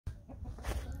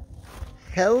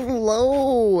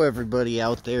Hello everybody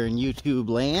out there in YouTube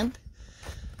land.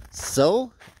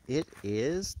 So it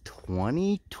is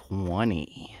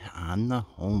 2020 on the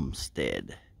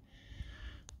homestead.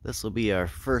 This will be our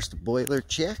first boiler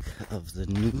check of the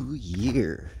new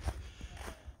year.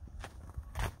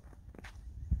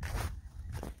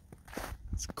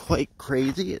 It's quite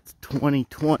crazy. It's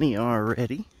 2020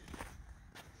 already.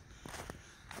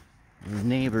 The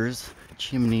neighbors'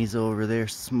 chimneys over there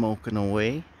smoking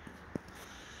away.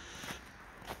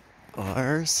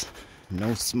 Ours,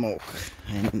 no smoke,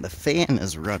 and the fan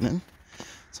is running,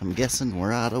 so I'm guessing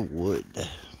we're out of wood.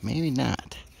 Maybe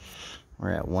not.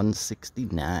 We're at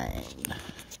 169.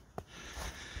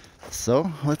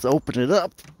 So let's open it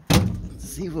up and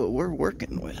see what we're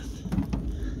working with.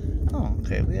 Oh,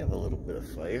 okay, we have a little bit of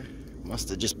fire. Must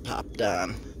have just popped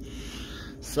on.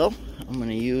 So I'm going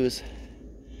to use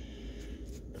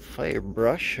the fire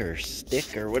brush or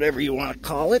stick or whatever you want to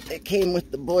call it that came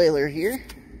with the boiler here.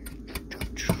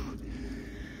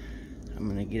 I'm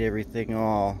going to get everything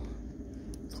all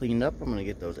cleaned up. I'm going to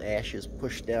get those ashes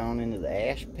pushed down into the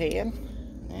ash pan.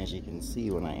 And as you can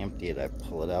see, when I empty it, I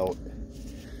pull it out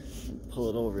and pull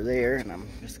it over there, and I'm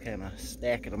just kind of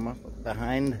stacking them up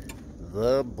behind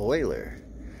the boiler.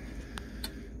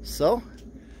 So,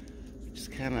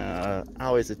 just kind of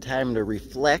always a time to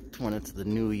reflect when it's the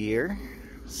new year.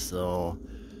 So,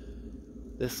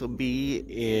 this will be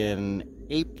in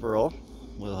April.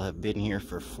 We'll have been here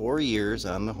for 4 years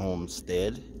on the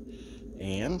homestead,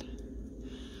 and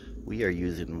we are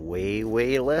using way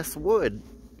less wood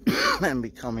and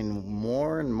becoming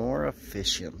more and more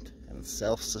efficient and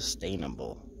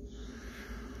self-sustainable.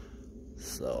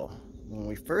 So when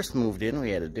we first moved in, we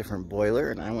had a different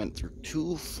boiler, and I went through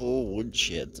 2 full wood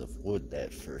sheds of wood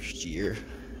that first year.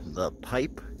 The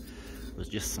pipe was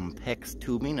just some PEX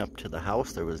tubing up to the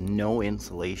house. There was no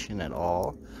insulation at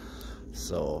all,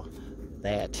 so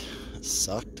that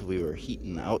sucked. We were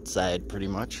heating outside pretty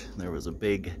much. There was a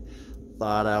big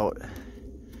thawed out,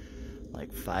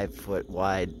 like 5-foot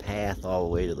wide path all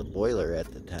the way to the boiler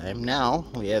at the time. Now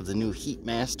we have the new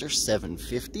Heatmaster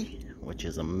 750, which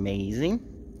is amazing.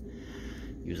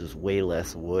 Uses way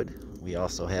less wood. We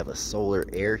also have a solar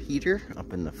air heater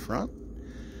up in the front,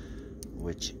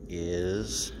 which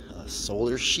is a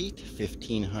solar sheet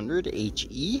 1500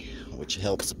 HE, which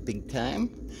helps big time.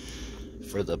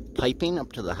 For the piping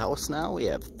up to the house now, we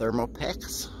have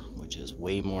Thermopex, which is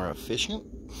way more efficient.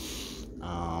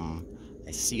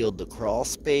 I sealed the crawl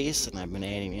space, and I've been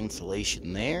adding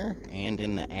insulation there and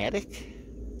in the attic.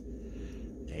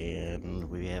 And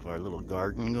we have our little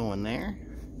garden going there.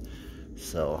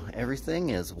 So everything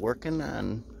is working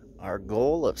on our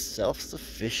goal of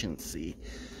self-sufficiency.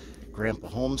 Grandpa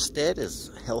Homestead is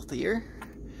healthier.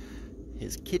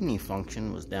 His kidney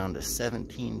function was down to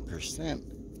 17%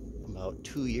 about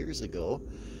 2 years ago,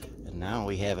 and now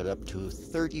we have it up to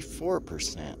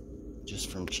 34% just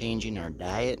from changing our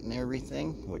diet and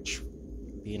everything, which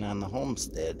being on the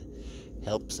homestead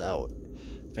helps out.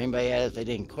 If anybody has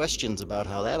any questions about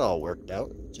how that all worked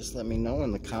out, just let me know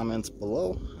in the comments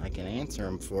below. I can answer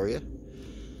them for you.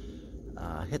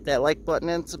 Hit that like button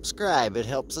and subscribe. It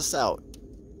helps us out.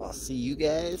 I'll see you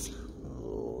guys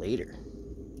later.